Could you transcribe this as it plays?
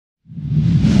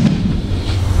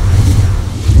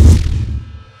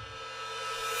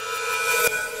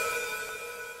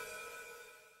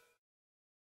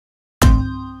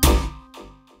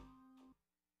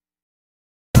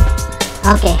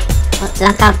Oke,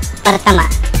 langkah pertama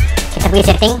kita pergi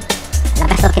setting,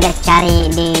 lepas itu kita cari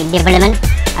di development,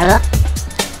 lalu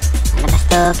lepas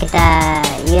itu kita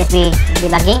USB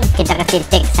debugging, kita kasih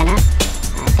tick sana,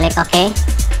 klik OK.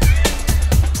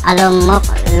 Lalu move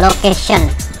location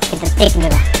kita tick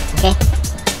dulu. Oke,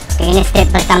 ini step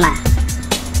pertama.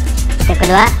 Step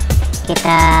kedua,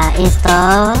 kita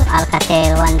install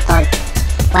Alcatel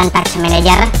One Touch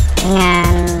Manager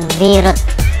dengan root,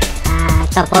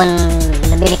 ataupun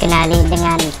lebih dikenali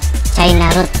dengan China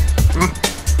root.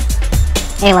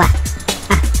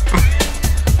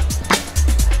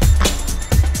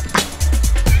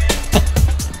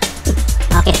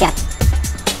 Oke, siap.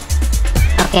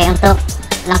 Oke, untuk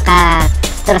langkah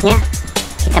seterusnya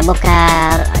kita buka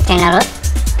China root,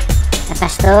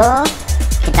 lepas itu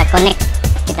kita connect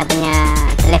kita punya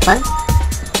telepon.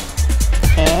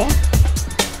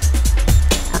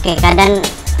 Oke, kadang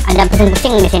ada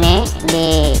pusing-pusing di sini di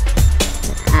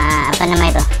apa nama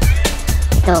itu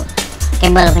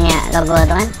kabel punya logo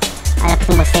itu kan, ada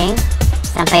pusing-pusing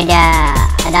sampai dia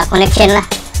ada connection lah.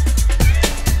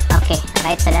 Oke,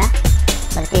 right, sudah,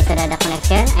 berarti sudah ada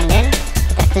connection, and then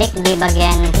kita klik di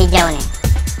bagian hijau nih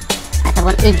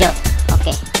ataupun hijau.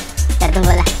 Oke, kita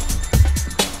tunggulah,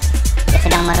 dia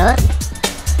sedang merut.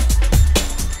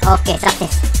 Oke,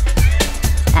 sukses.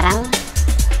 Sekarang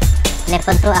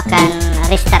telepon tuh akan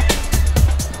restart,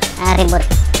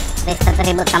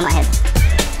 reboot sama head.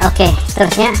 Oke,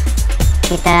 seterusnya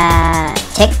kita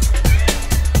cek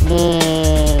di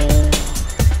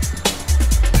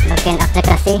bagian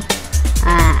aplikasi,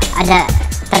 ada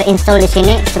terinstall di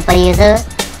sini super user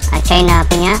China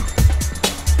punya,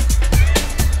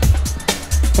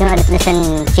 itu ada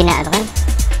tulisan Cina itu kan.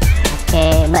 Oke,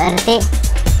 berarti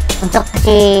untuk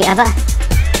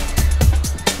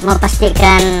mau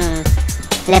pastikan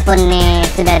telepon ini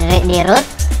sudah di root,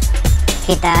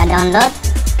 kita download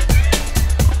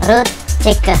root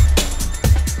checker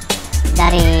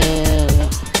dari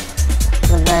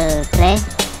Google Play.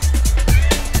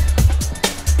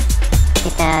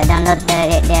 Kita download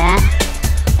dari dia.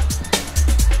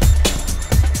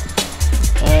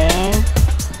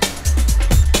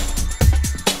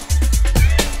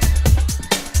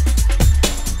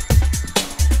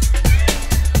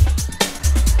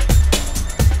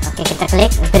 Oke, kita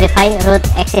klik verify root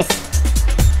access.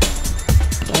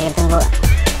 Oke, kita tunggu.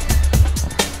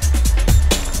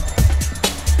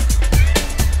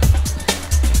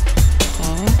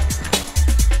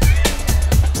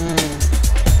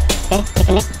 Oke, cek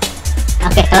ini.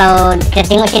 Oke, kalau kita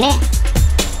tengok sini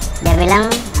dia bilang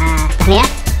tahniah,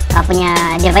 kau punya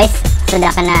device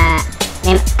sudah kena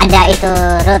ada itu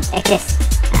root access.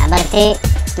 Berarti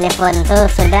telepon itu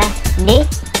sudah di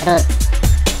root.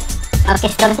 Oke,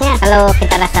 seterusnya kalau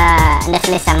kita rasa anda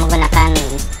selesa menggunakan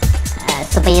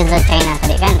super user China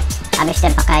tadi kan, habis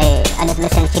dia pakai ada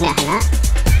tulisan Cina hana,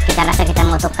 kita rasa kita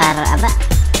mau tukar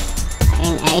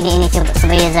ini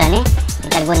super user nih,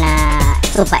 kita guna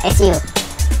super SU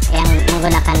yang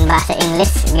menggunakan bahasa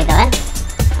Inggris gitu kan,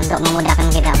 untuk memudahkan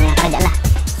kita punya kerja lah.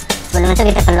 Sebelum itu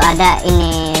kita perlu ada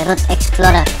ini root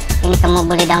explorer, ini kamu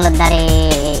boleh download dari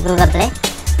Google Play.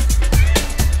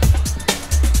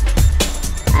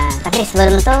 Tapi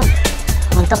sebelum itu,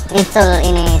 untuk install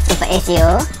ini super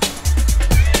SEO,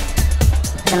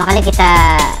 pertama kali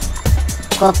kita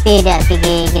copy dan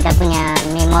pergi kita punya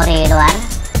memori luar,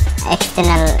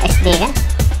 external SD kan.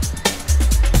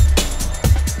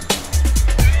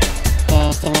 Oke,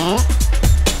 sini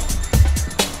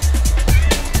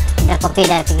kita copy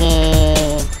dan pergi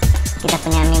kita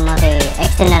punya memori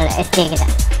external SD kita.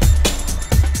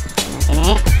 Nah,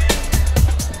 sini.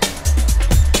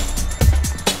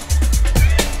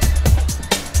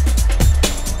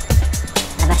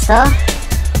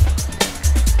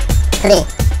 Klik.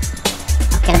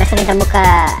 Oke, lepas itu kita buka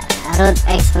root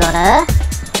explorer.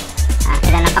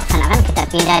 Kita nampak sana kan, kita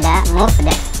pindah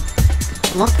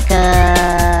move ke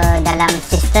dalam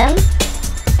sistem.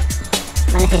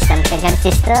 Mana sistem? Kita cari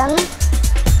sistem,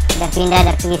 kita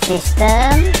pindah dan pergi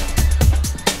sistem,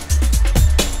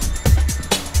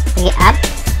 pergi up.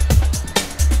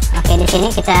 Oke, di sini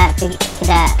kita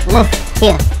move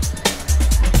here.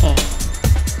 Oke.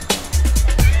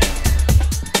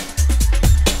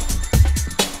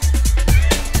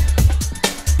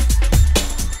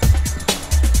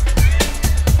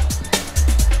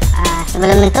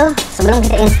 Sebelum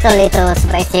kita install itu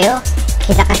super SEO,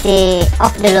 kita kasih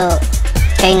off dulu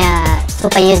China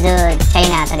super user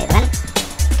China tadi kan,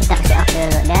 kita kasih off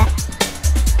dulu dah.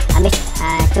 Habis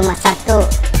cuma satu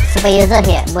super user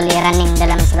ya boleh running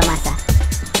dalam satu masa,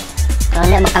 kalau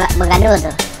enggak bakal begaduh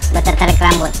tuh, bertarik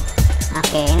rambut.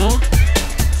 Oke, ini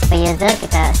HP user,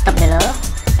 kita stop dulu.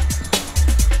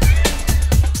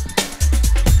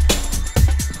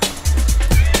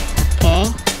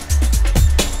 Oke,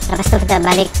 lepas itu kita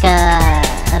balik ke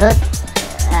root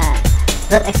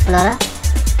explorer.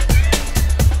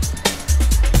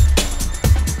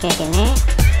 Oke, sini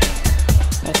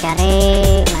kita cari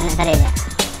mana tadi ya,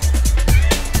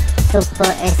 Super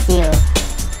SEO.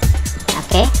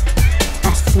 Oke,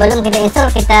 pas sebelum kita install,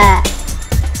 kita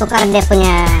tukar dia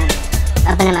punya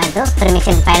apa namanya itu,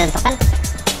 permission file itu kan,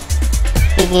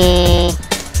 pergi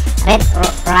read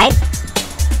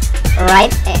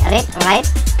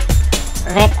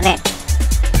nah,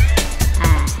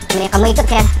 ini kamu ikut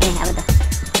ya, ini apa tuh.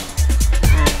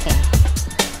 Oke,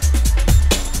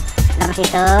 lepas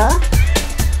itu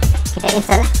kita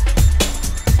install.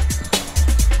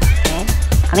 Oke,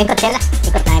 kamu ikut ya lah,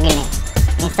 ikut lagi nih,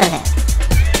 install ya.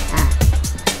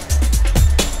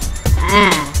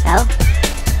 Tahu?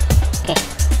 Oke,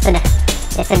 sudah.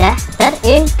 Ya sudah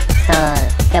terinstall.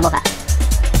 Kita buka.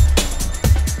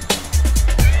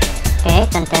 Oke,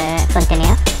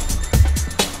 continue.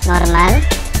 Normal.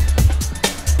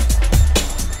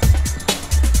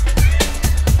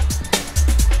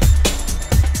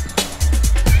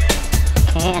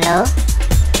 Oke, halo.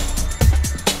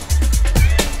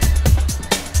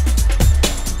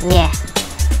 Iya. Yeah.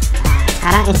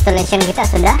 Sekarang installation kita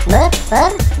sudah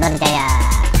berjaya.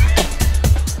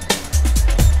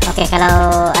 Oke,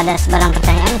 kalau ada sebarang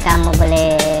pertanyaan, kamu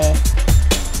boleh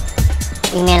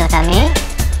email kami.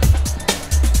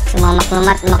 Semua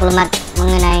maklumat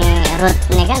mengenai root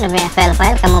ini kan,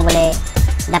 file-file kamu boleh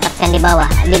dapatkan di bawah.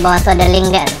 Di bawah tuh ada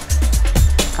link dia.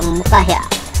 Kamu buka ya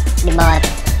di bawah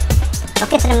tuh.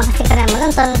 Oke, terima kasih karena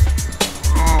menonton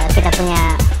kita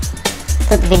punya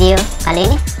Tut-Video kali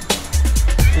ini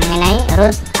mengenai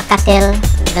root Alcatel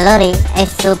Glory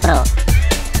S2 Pro.